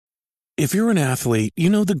If you're an athlete, you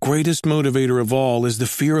know the greatest motivator of all is the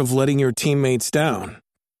fear of letting your teammates down.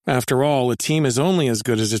 After all, a team is only as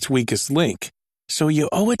good as its weakest link. So you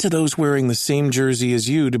owe it to those wearing the same jersey as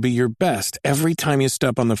you to be your best every time you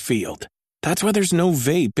step on the field. That's why there's no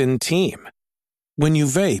vape in team. When you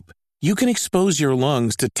vape, you can expose your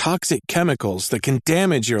lungs to toxic chemicals that can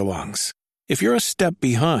damage your lungs. If you're a step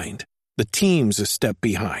behind, the team's a step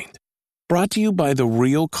behind. Brought to you by The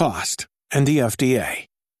Real Cost and the FDA.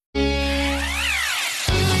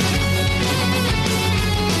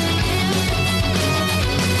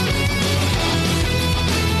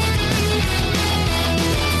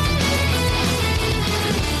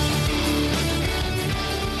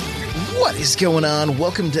 What is going on?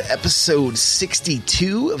 Welcome to episode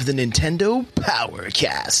 62 of the Nintendo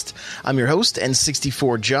Powercast. I'm your host,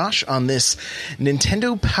 N64 Josh, on this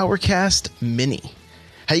Nintendo Powercast Mini.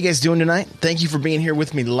 How you guys doing tonight? Thank you for being here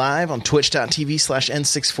with me live on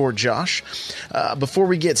twitch.tv/N64Josh. Before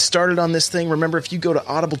we get started on this thing, remember, if you go to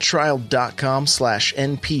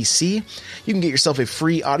audibletrial.com/NPC, you can get yourself a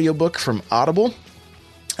free audiobook from Audible.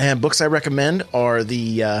 And books I recommend are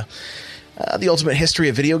The Ultimate History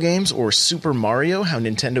of Video Games, or Super Mario, How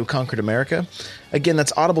Nintendo Conquered America. Again,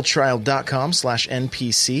 that's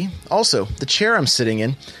audibletrial.com/NPC. Also, the chair I'm sitting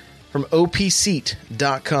in from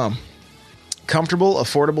opseat.com. Comfortable,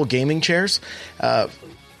 affordable gaming chairs. And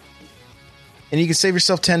you can save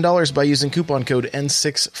yourself $10 by using coupon code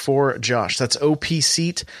N64Josh. That's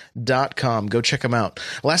opseat.com. Go check them out.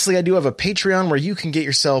 Lastly, I do have a Patreon where you can get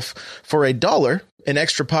yourself, for $1, an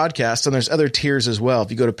extra podcast, and there's other tiers as well.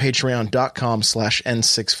 If you go to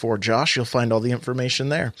patreon.com/N64Josh, you'll find all the information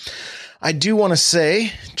there. I do want to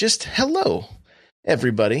say just hello,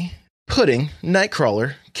 everybody. Pudding,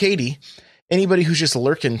 Nightcrawler, Katie, anybody who's just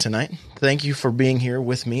lurking tonight. Thank you for being here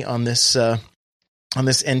with me on this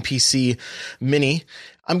NPC mini.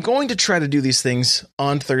 I'm going to try to do these things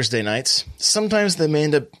on Thursday nights. Sometimes they may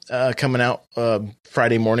end up coming out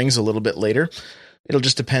Friday mornings a little bit later. It'll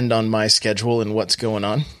just depend on my schedule and what's going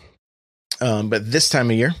on. But this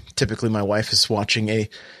time of year, typically my wife is watching a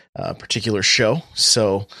particular show,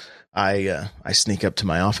 so I sneak up to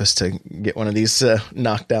my office to get one of these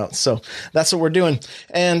knocked out. So that's what we're doing.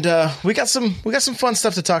 And we got some fun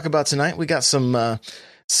stuff to talk about tonight. We got some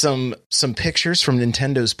pictures from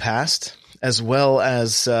Nintendo's past, as well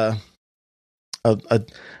as a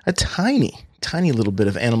tiny little bit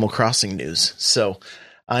of Animal Crossing news. So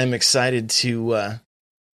I'm excited to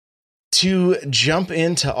jump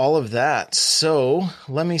into all of that. So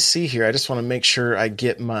let me see here. I just want to make sure I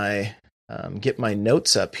get my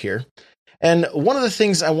notes up here. And one of the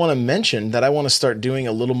things I want to mention that I want to start doing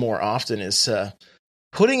a little more often is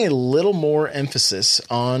putting a little more emphasis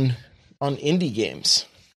on indie games.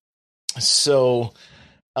 So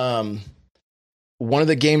one of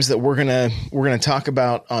the games that we're gonna talk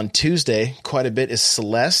about on Tuesday quite a bit is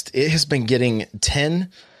Celeste. It has been getting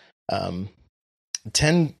 10 out of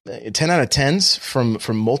 10s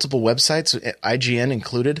from multiple websites, IGN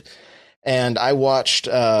included. And I watched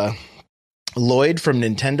Lloyd from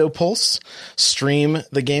Nintendo Pulse stream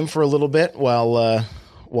the game for a little bit while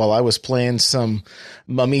I was playing some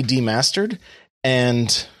Mummy Demastered,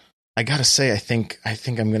 and I gotta say, I think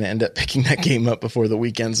I'm going to end up picking that game up before the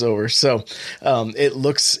weekend's over. So it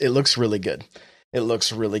looks really good. It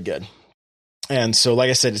looks really good. And so, like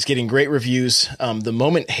I said, it's getting great reviews. The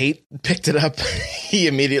moment Hate picked it up, he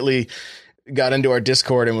immediately got into our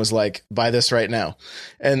Discord and was like, "Buy this right now."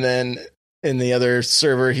 And then in the other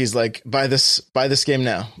server, he's like, buy this game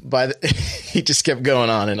now. He just kept going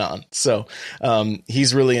on and on. So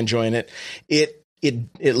he's really enjoying it. It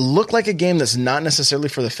looked like a game that's not necessarily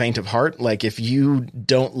for the faint of heart. Like, if you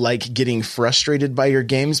don't like getting frustrated by your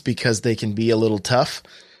games because they can be a little tough,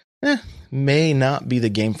 may not be the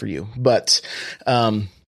game for you. But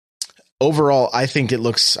overall, I think it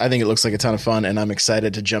looks like a ton of fun, and I'm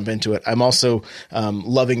excited to jump into it. I'm also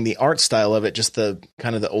loving the art style of it, just the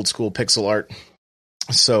kind of the old school pixel art.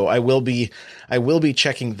 So I will be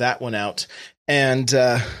checking that one out. And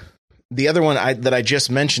the other one that I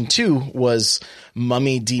just mentioned too was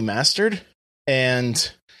Mummy Demastered,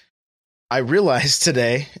 and I realized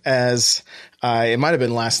today, it might have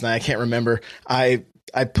been last night, I can't remember. I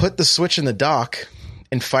put the Switch in the dock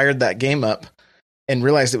and fired that game up, and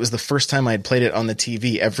realized it was the first time I had played it on the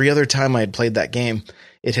TV. Every other time I had played that game,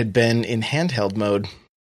 it had been in handheld mode,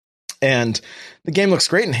 and the game looks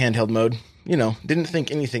great in handheld mode. You know, didn't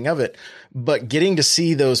think anything of it, but getting to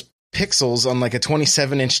see those pixels on like a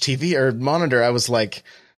 27-inch TV or monitor, I was like,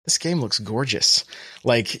 this game looks gorgeous.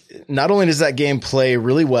 Like, not only does that game play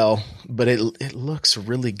really well, but it looks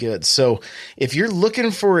really good. So if you're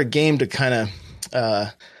looking for a game to kind of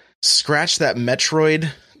scratch that Metroid,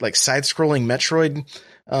 like side-scrolling Metroid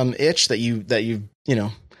itch that you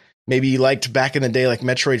know, maybe you liked back in the day, like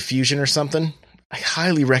Metroid Fusion or something, I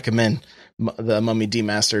highly recommend the Mummy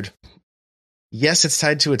Demastered. Yes, it's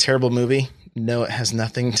tied to a terrible movie. No, it has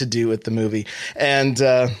nothing to do with the movie. And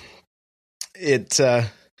it's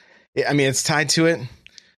tied to it,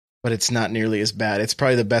 but it's not nearly as bad. It's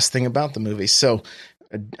probably the best thing about the movie. So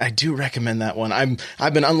I do recommend that one.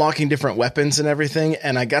 I've been unlocking different weapons and everything,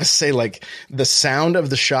 and I gotta say, like, the sound of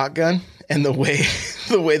the shotgun and the way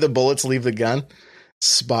the bullets leave the gun,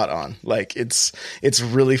 spot on. Like, it's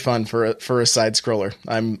really fun for a side scroller.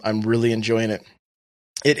 I'm really enjoying it.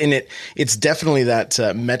 It's definitely that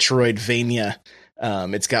Metroidvania.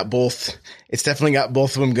 It's definitely got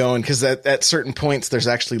both of them going, because at certain points there's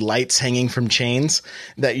actually lights hanging from chains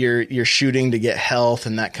that you're shooting to get health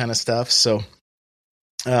and that kind of stuff. So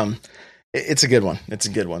it's a good one. It's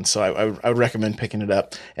a good one. So I would recommend picking it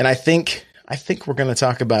up. And I think we're going to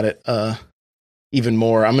talk about it even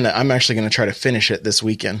more. I'm actually going to try to finish it this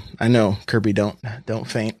weekend. I know, Kirby, don't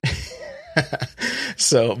faint.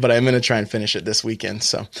 So, but I'm going to try and finish it this weekend.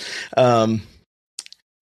 So, and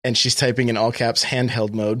she's typing in all caps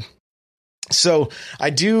handheld mode. So I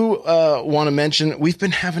do want to mention, we've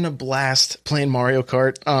been having a blast playing Mario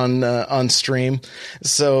Kart on stream.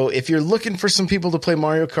 So if you're looking for some people to play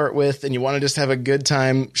Mario Kart with, and you want to just have a good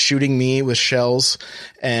time shooting me with shells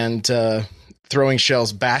and throwing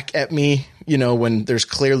shells back at me, you know, when there's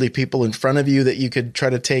clearly people in front of you that you could try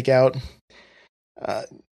to take out,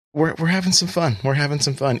 we're having some fun. We're having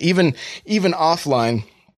some fun. Even offline,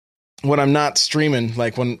 when I'm not streaming,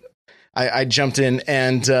 like when I jumped in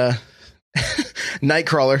and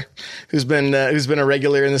Nightcrawler, who's been a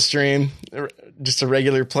regular in the stream, just a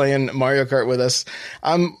regular playing Mario Kart with us.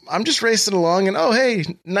 I'm just racing along, and oh hey,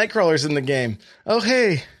 Nightcrawler's in the game. Oh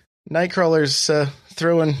hey, Nightcrawler's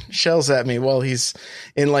throwing shells at me while he's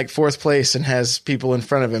in like 4th place and has people in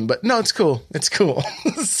front of him. But no, it's cool. It's cool.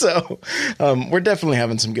 So we're definitely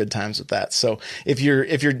having some good times with that. So if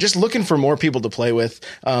you're just looking for more people to play with,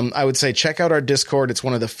 I would say check out our Discord. It's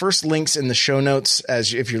one of the first links in the show notes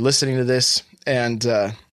if you're listening to this. And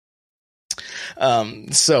you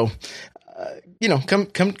know,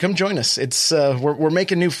 come join us. It's we're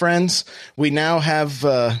making new friends. We now have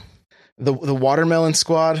the Watermelon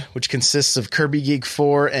Squad, which consists of Kirby Geek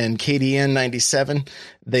 4 and KDN 97.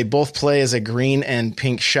 They both play as a green and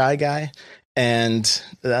pink Shy Guy, and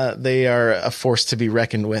they are a force to be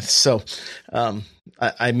reckoned with. So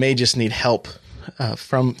I may just need help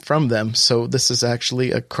from them. So this is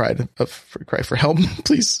actually a cry for help.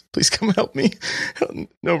 Please come help me.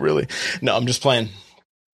 No, really. No, I'm just playing.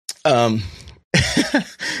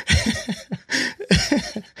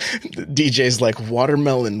 DJ's like,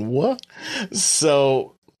 watermelon what?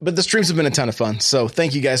 So, but the streams have been a ton of fun. So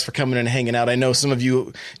thank you guys for coming in and hanging out. I know some of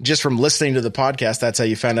you, just from listening to the podcast, that's how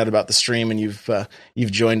you found out about the stream, and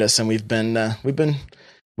you've joined us, and we've been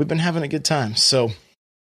having a good time. So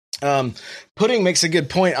Pudding makes a good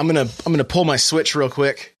point. I'm gonna pull my Switch real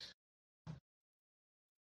quick.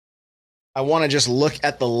 I want to just look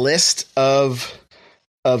at the list of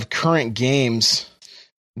current games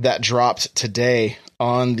that dropped today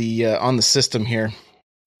on the system here.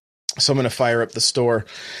 So I'm going to fire up the store,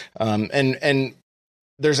 and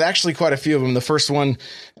there's actually quite a few of them. The first one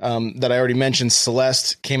that I already mentioned,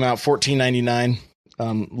 Celeste, came out $14.99.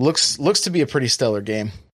 Looks to be a pretty stellar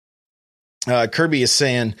game. Kirby is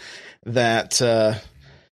saying that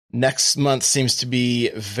next month seems to be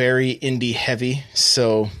very indie heavy.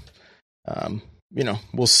 So you know,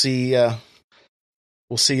 we'll see a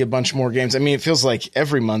bunch more games. I mean, it feels like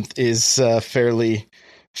every month is fairly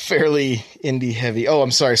indie heavy. Oh,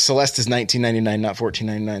 I'm sorry. Celeste is $19.99, not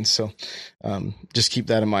 $14.99. So just keep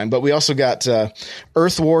that in mind. But we also got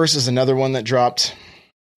Earth Wars is another one that dropped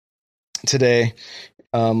today.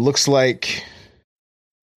 Looks like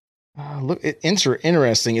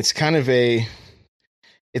interesting. It's kind of it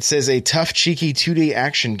says a tough, cheeky 2D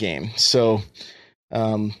action game. So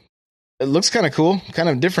it looks kind of cool, kind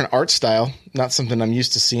of different art style. Not something I'm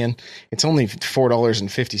used to seeing. It's only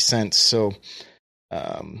 $4.50. So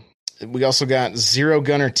we also got Zero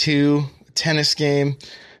Gunner 2, tennis game,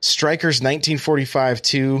 Strikers 1945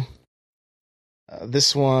 2.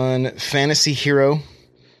 This one, Fantasy Hero,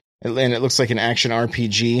 and it looks like an action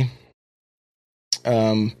RPG.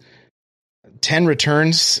 10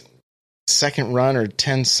 returns, second run, or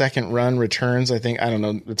 10 second run returns. I think, I don't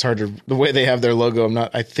know. It's hard to, the way they have their logo.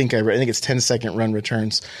 I think it's 10 second run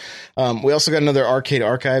returns. We also got another Arcade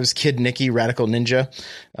Archives, Kid Nicky, Radical Ninja,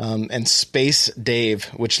 and Space Dave,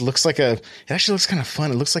 which it actually looks kind of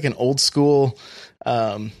fun. It looks like an old school,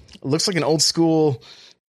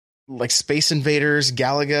 like Space Invaders,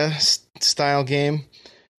 Galaga style game.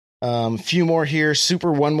 Few more here.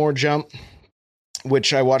 Super One More Jump,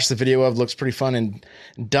 which I watched the video of, looks pretty fun, and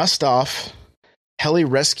Dust Off, Heli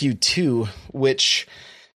Rescue 2, which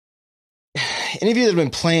any of you that have been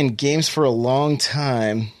playing games for a long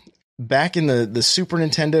time, back in the Super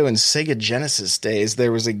Nintendo and Sega Genesis days,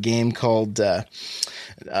 there was a game called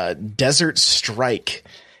Desert Strike,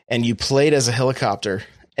 and you played as a helicopter.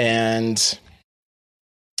 And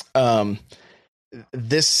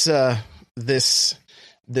this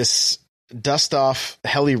Dust Off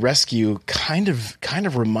Heli Rescue kind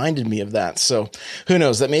of reminded me of that. So who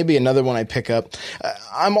knows? That may be another one I pick up.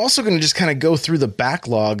 I'm also going to just kind of go through the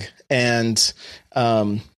backlog and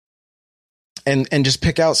just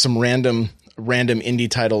pick out some random indie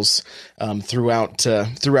titles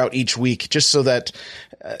throughout each week, just so that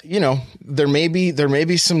there may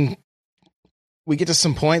be some. We get to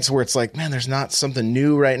some points where it's like, man, there's not something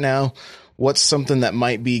new right now. What's something that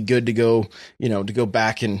might be good to go, to go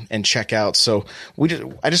back and check out. So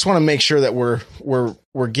I just want to make sure that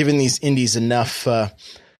we're giving these indies enough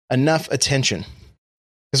attention,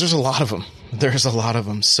 because there's a lot of them. There's a lot of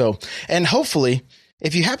them. So, and hopefully,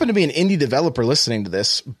 if you happen to be an indie developer listening to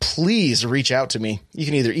this, please reach out to me. You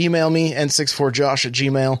can either email me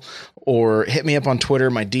n64josh@gmail.com or hit me up on Twitter.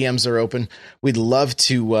 My DMs are open. We'd love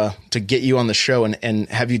to get you on the show and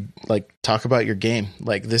have you like talk about your game.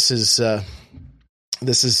 Like this is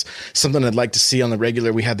something I'd like to see on the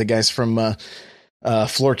regular. We had the guys from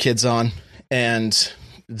Floor Kids on, and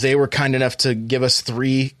they were kind enough to give us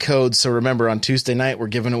 3 codes. So remember, on Tuesday night, we're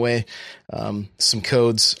giving away some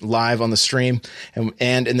codes live on the stream,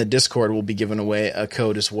 and in the Discord, we'll be giving away a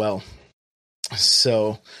code as well.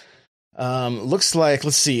 So looks like,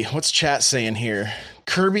 let's see, what's chat saying here?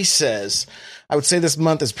 Kirby says, I would say this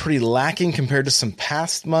month is pretty lacking compared to some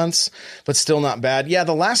past months, but still not bad. Yeah,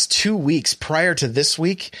 the last 2 weeks prior to this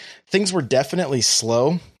week, things were definitely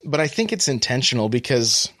slow, but I think it's intentional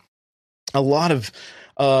because a lot of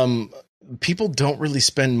people don't really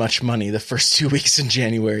spend much money the first 2 weeks in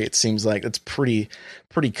January. It seems like that's pretty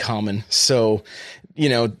common. So, we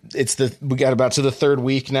got about to the 3rd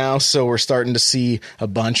week now, so we're starting to see a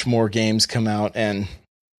bunch more games come out, and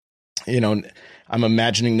I'm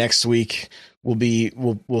imagining next week we'll be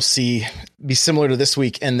similar to this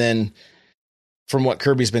week, and then from what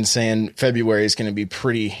Kirby's been saying, February is going to be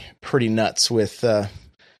pretty nuts with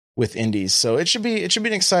indies. So it should be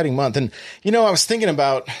an exciting month. And I was thinking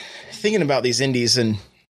about these indies, and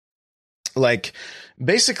like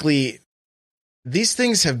basically these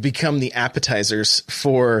things have become the appetizers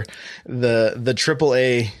for the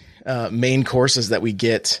AAA main courses that we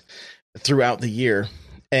get throughout the year.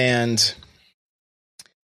 And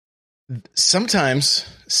sometimes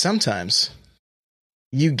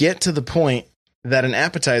you get to the point that an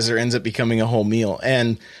appetizer ends up becoming a whole meal.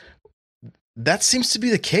 And that seems to be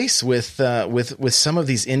the case with some of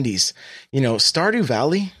these indies. Stardew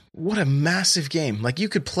Valley, what a massive game. Like, you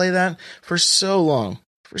could play that for so long.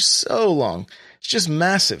 It's just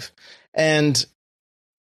massive. And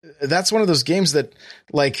that's one of those games that,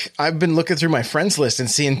 like, I've been looking through my friends list and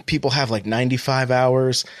seeing people have like 95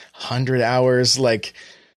 hours, 100 hours. Like,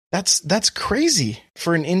 that's crazy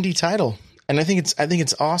for an indie title. And I think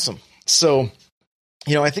it's awesome. So,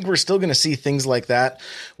 I think we're still going to see things like that.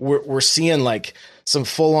 We're seeing like some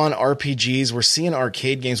full on RPGs. We're seeing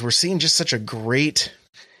arcade games. We're seeing just such a great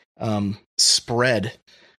spread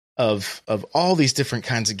of all these different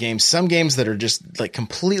kinds of games. Some games that are just like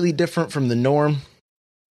completely different from the norm,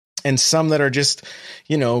 and some that are just,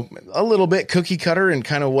 a little bit cookie cutter and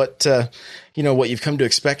kind of what you've come to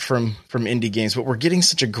expect from indie games. But we're getting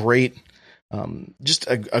such a great, just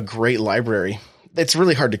a great library. It's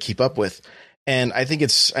really hard to keep up with. And I think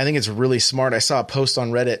it's really smart. I saw a post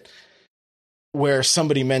on Reddit where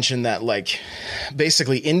somebody mentioned that, like,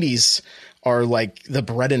 basically indies are like the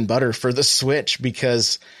bread and butter for the Switch,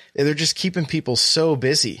 because they're just keeping people so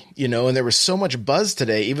busy, and there was so much buzz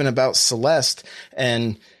today, even about Celeste.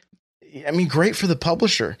 And I mean, great for the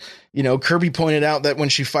publisher. Kirby pointed out that when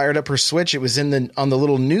she fired up her Switch, it was on the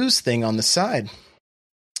little news thing on the side.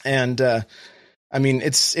 And, I mean,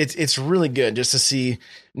 it's really good just to see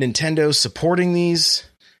Nintendo supporting these,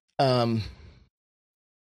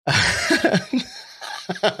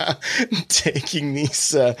 taking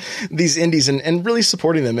these indies and really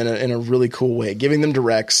supporting them in a really cool way, giving them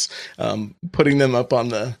directs, putting them up on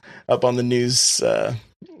the news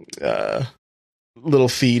little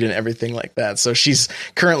feed and everything like that. So she's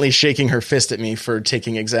currently shaking her fist at me for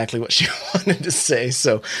taking exactly what she wanted to say.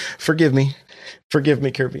 So forgive me,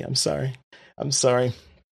 Kirby. I'm sorry.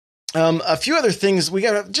 A few other things we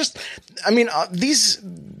got to just, I mean, these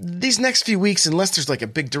next few weeks, unless there's like a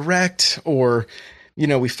big direct or,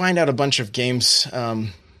 we find out a bunch of games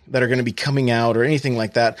that are going to be coming out or anything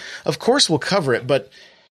like that, of course we'll cover it. But,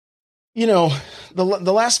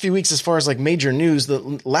 the last few weeks, as far as like major news, the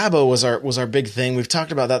Labo was our big thing. We've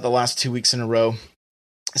talked about that the last 2 weeks in a row.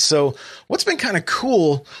 So what's been kind of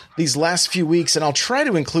cool these last few weeks, and I'll try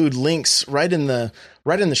to include links right in the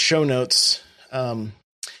show notes,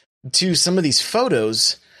 to some of these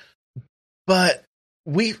photos, but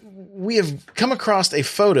we have come across a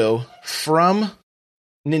photo from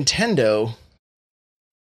Nintendo.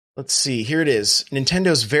 Let's see, here it is.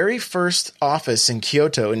 Nintendo's very first office in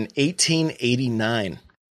Kyoto in 1889. And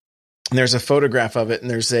there's a photograph of it,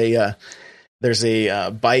 and there's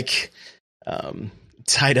a bike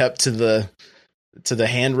tied up to the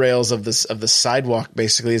handrails of the sidewalk.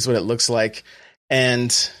 Basically, is what it looks like,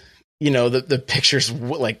 and the picture's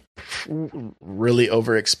like really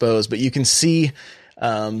overexposed, but you can see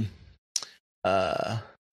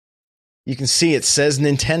it says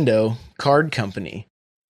Nintendo Card Company,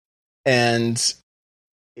 and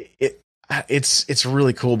it's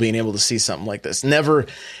really cool being able to see something like this.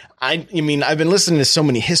 I mean, I've been listening to so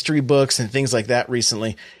many history books and things like that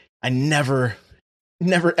recently. I never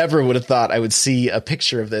ever would have thought I would see a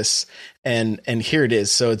picture of this, and here it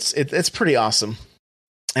is. So it's pretty awesome.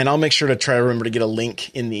 And I'll make sure to try to remember to get a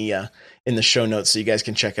link in the show notes so you guys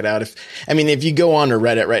can check it out. If you go on to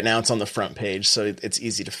Reddit right now, it's on the front page, so it's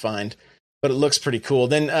easy to find. But it looks pretty cool.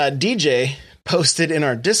 Then DJ posted in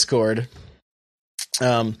our Discord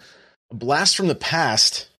a blast from the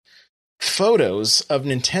past, photos of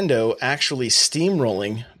Nintendo actually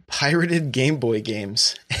steamrolling pirated Game Boy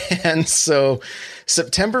games. And so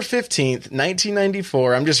September 15th,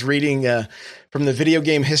 1994, I'm just reading from the Video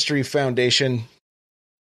Game History Foundation.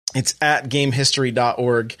 It's at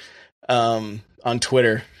gamehistory.org on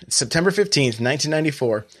Twitter. It's September 15th,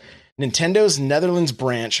 1994. Nintendo Netherlands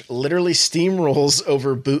branch literally steamrolls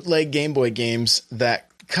over bootleg Game Boy games that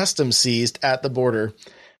custom seized at the border,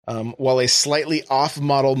 while a slightly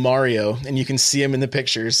off-model Mario, and you can see him in the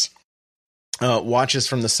pictures, watches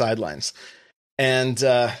from the sidelines. And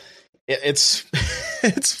it's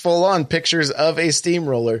it's full-on pictures of a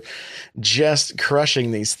steamroller just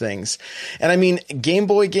crushing these things. And I mean, Game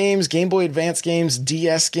Boy games, Game Boy Advance games,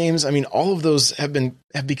 DS games, I mean, all of those have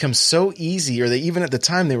become so easy, or they even at the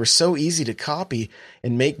time they were so easy to copy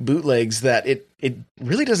and make bootlegs, that it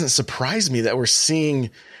really doesn't surprise me that we're seeing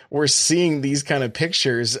these kind of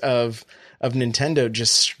pictures of Nintendo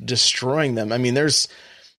just destroying them. I mean, there's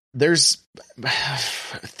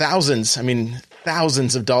thousands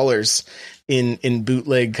of dollars in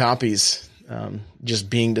bootleg copies just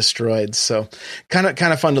being destroyed. So kind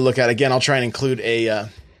of fun to look at. Again, I'll try and include a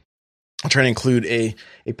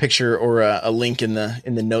picture or a link in the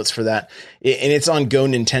notes for that. And it's on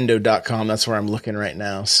gonintendo.com. That's where I'm looking right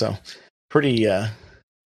now. So pretty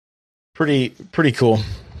cool.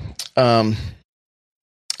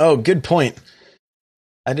 Oh, good point.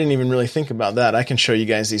 I didn't even really think about that. I can show you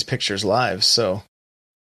guys these pictures live. So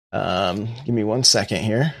give me 1 second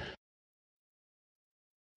here.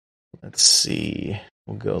 Let's see.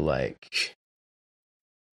 We'll go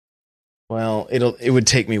it would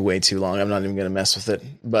take me way too long. I'm not even going to mess with it,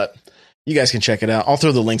 but you guys can check it out. I'll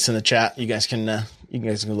throw the links in the chat. You guys can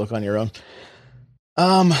look on your own.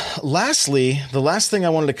 Lastly, the last thing I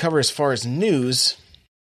wanted to cover as far as news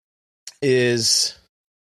is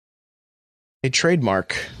a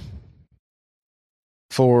trademark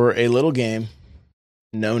for a little game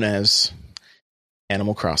known as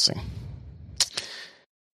Animal Crossing.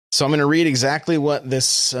 So I'm going to read exactly what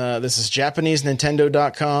this is. Japanese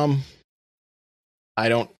Nintendo.com. I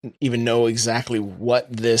don't even know exactly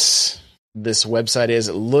what this website is.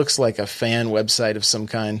 It looks like a fan website of some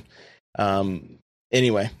kind.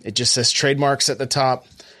 Anyway, it just says trademarks at the top.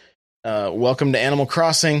 Welcome to Animal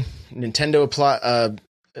Crossing. Nintendo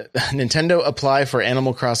apply for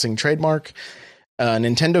Animal Crossing trademark.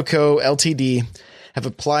 Nintendo Co. Ltd. have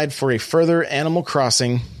applied for a further Animal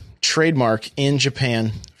Crossing trademark in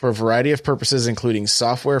Japan for a variety of purposes, including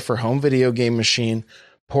software for home video game machine,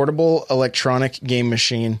 portable electronic game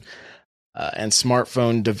machine, and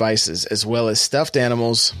smartphone devices, as well as stuffed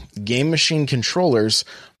animals, game machine controllers,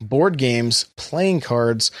 board games, playing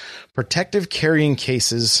cards, protective carrying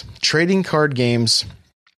cases, trading card games,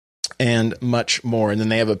 and much more. And then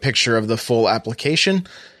they have a picture of the full application.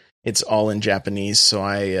 It's all in Japanese, so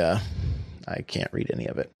I can't read any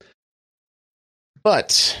of it.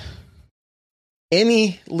 But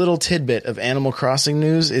any little tidbit of Animal Crossing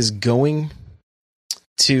news is going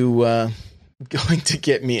to going to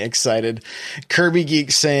get me excited. Kirby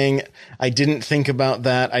Geek saying, I didn't think about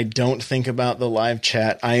that. I don't think about the live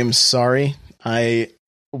chat. I am sorry.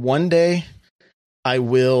 One day I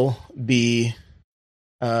will be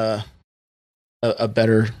a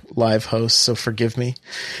better live host, so forgive me.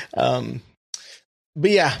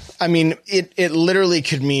 But yeah, I mean, it literally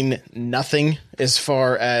could mean nothing as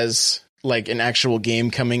far as like an actual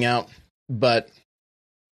game coming out, but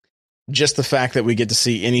just the fact that we get to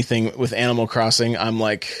see anything with Animal Crossing, I'm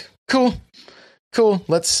like, cool.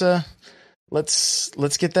 Let's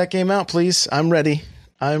get that game out, please. I'm ready.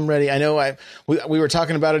 I know we were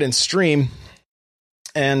talking about it in stream,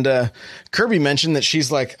 and Kirby mentioned that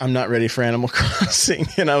she's like, I'm not ready for Animal Crossing.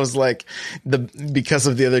 And I was like, because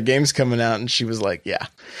of the other games coming out. And she was like,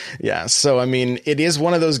 yeah. So, I mean, it is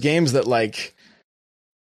one of those games that like,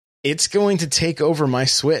 it's going to take over my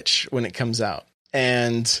Switch when it comes out.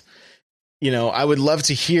 And, you know, I would love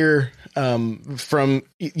to hear from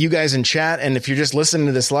you guys in chat. And if you're just listening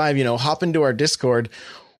to this live, you know, hop into our Discord.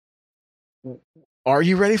 Are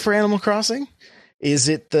you ready for Animal Crossing? Is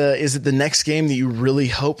it the next game that you really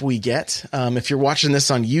hope we get? If you're watching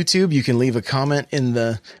this on YouTube, you can leave a comment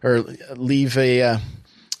leave a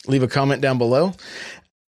comment down below.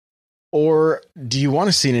 Or do you want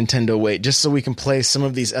to see Nintendo wait just so we can play some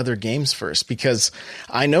of these other games first? Because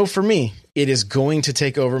I know for me, it is going to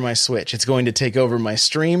take over my Switch. It's going to take over my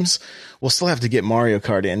streams. We'll still have to get Mario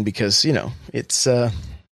Kart in because, you know, it's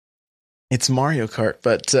Mario Kart,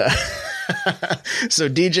 but so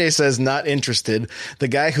DJ says not interested. The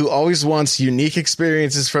guy who always wants unique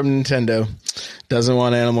experiences from Nintendo doesn't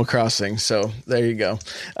want Animal Crossing. So there you go.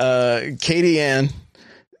 Katie Ann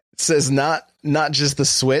says not just the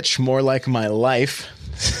Switch, more like my life.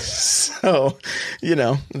 So, you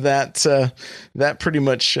know, that pretty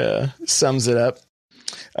much sums it up.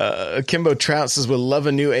 Kimbo Trout says would love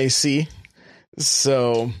a new AC.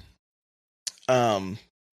 So,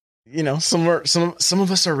 you know, some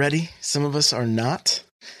of us are ready. Some of us are not.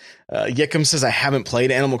 Yikum says, I haven't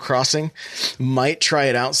played Animal Crossing. Might try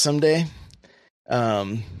it out someday.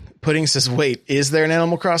 Pudding says, wait, is there an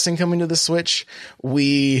Animal Crossing coming to the Switch?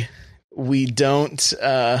 We don't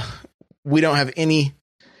have any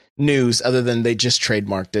news other than they just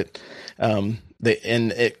trademarked it.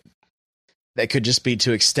 That could just be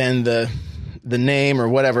to extend the name or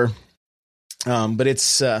whatever. But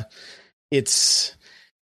it's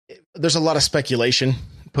there's a lot of speculation.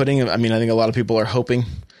 Pudding. I mean, I think a lot of people are hoping,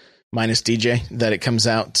 minus DJ, that it comes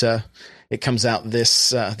out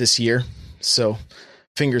this year. So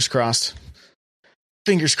fingers crossed.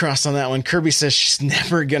 Fingers crossed on that one. Kirby says she's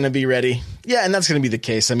never going to be ready. Yeah, and that's going to be the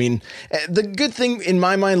case. I mean, the good thing in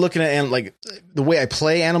my mind, looking at like the way I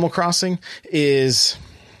play Animal Crossing, is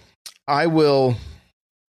I will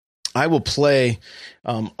play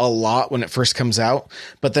a lot when it first comes out,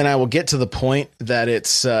 but then I will get to the point that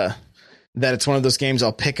it's one of those games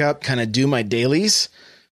I'll pick up, kind of do my dailies,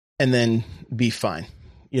 and then be fine.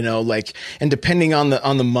 You know, like, and depending on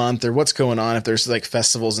the month or what's going on, if there's like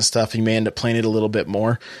festivals and stuff, you may end up playing it a little bit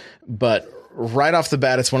more. But right off the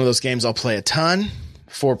bat, it's one of those games I'll play a ton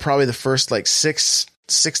for probably the first like 6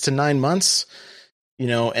 to 9 months, you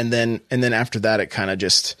know, and then after that, it kind of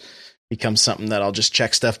just becomes something that I'll just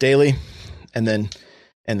check stuff daily and then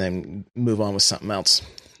move on with something else.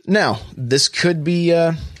 Now, this could be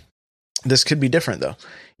different though.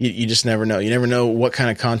 You just never know. You never know what kind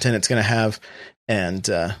of content it's going to have and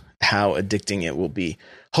how addicting it will be.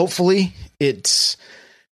 Hopefully it's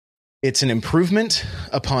an improvement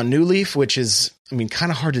upon New Leaf, which is, I mean,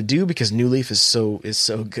 kind of hard to do because New Leaf is so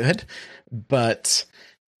good, but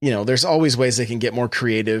you know, there's always ways they can get more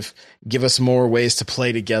creative, give us more ways to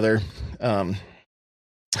play together.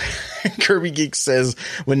 Kirby Geek says,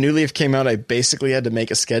 when New Leaf came out, I basically had to make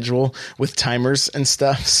a schedule with timers and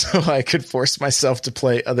stuff so I could force myself to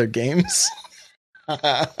play other games.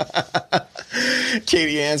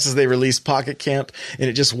 Katie Ann says they released Pocket Camp and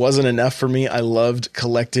it just wasn't enough for me. I loved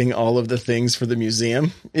collecting all of the things for the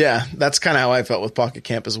museum. Yeah, that's kind of how I felt with Pocket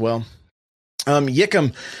Camp as well.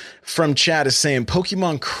 Yikum from chat is saying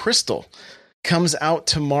Pokemon Crystal comes out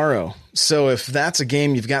tomorrow. So if that's a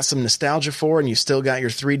game you've got some nostalgia for and you still got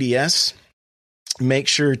your 3DS, make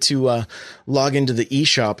sure to log into the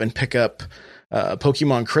eShop and pick up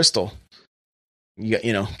Pokemon Crystal. You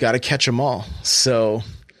got to catch them all. So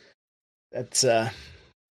that's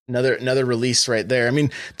another release right there. I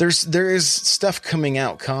mean, there is stuff coming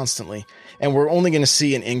out constantly, and we're only going to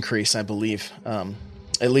see an increase, I believe,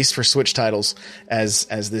 at least for Switch titles as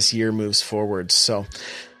this year moves forward. So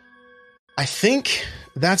I think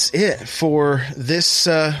that's it for this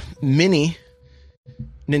mini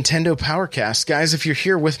Nintendo Powercast. Guys, if you're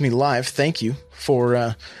here with me live, thank you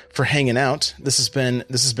for hanging out. This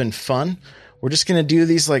has been fun. We're just going to do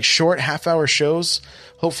these like short half-hour shows,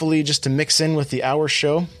 hopefully just to mix in with the hour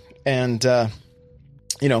show. And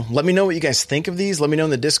let me know what you guys think of these. Let me know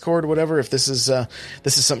in the Discord, whatever, if this is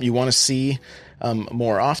something you want to see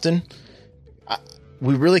more often.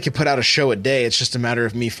 We really could put out a show a day. It's just a matter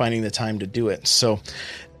of me finding the time to do it. So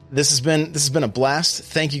this has been a blast.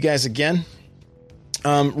 Thank you guys again.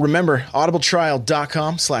 Remember,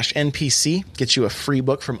 audibletrial.com/NPC gets you a free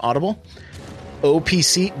book from Audible.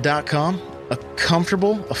 OPC.com, a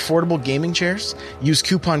comfortable, affordable gaming chairs. Use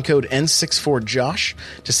coupon code N64Josh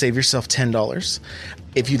to save yourself $10.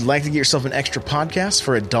 If you'd like to get yourself an extra podcast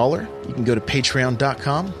for $1, you can go to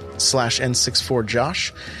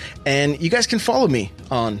patreon.com/N64Josh. And you guys can follow me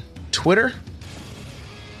on Twitter,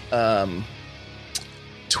 Facebook,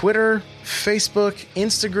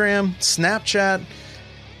 Instagram, Snapchat,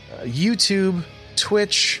 YouTube,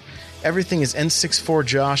 Twitch. Everything is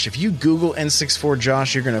N64Josh. If you Google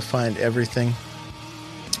N64Josh, you're going to find everything.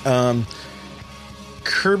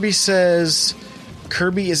 Kirby says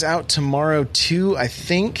Kirby is out tomorrow too. I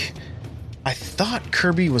thought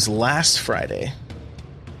Kirby was last Friday.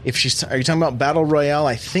 Are you talking about Battle Royale?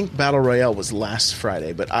 I think Battle Royale was last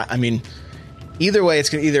Friday, but I mean, either way, it's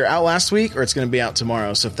going to either out last week or it's going to be out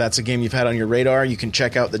tomorrow. So if that's a game you've had on your radar, you can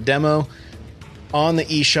check out the demo on the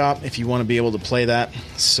eShop if you want to be able to play that.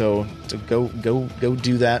 So to go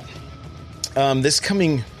do that. This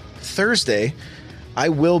coming Thursday, I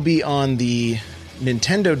will be on the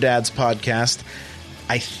Nintendo Dads podcast.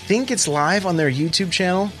 I think it's live on their YouTube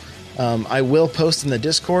channel. I will post in the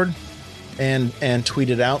Discord and tweet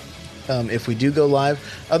it out if we do go live.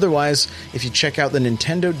 Otherwise, if you check out the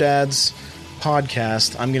Nintendo Dads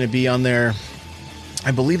podcast, I'm going to be on there. I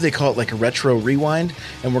believe they call it like a retro rewind,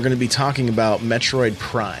 and we're going to be talking about Metroid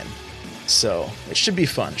Prime. So it should be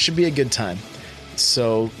fun. It should be a good time.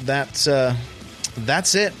 So that's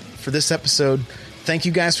it for this episode. Thank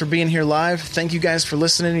you guys for being here live. Thank you guys for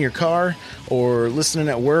listening in your car or listening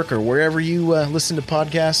at work or wherever you listen to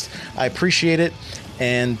podcasts. I appreciate it.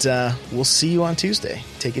 And we'll see you on Tuesday.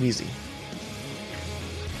 Take it easy.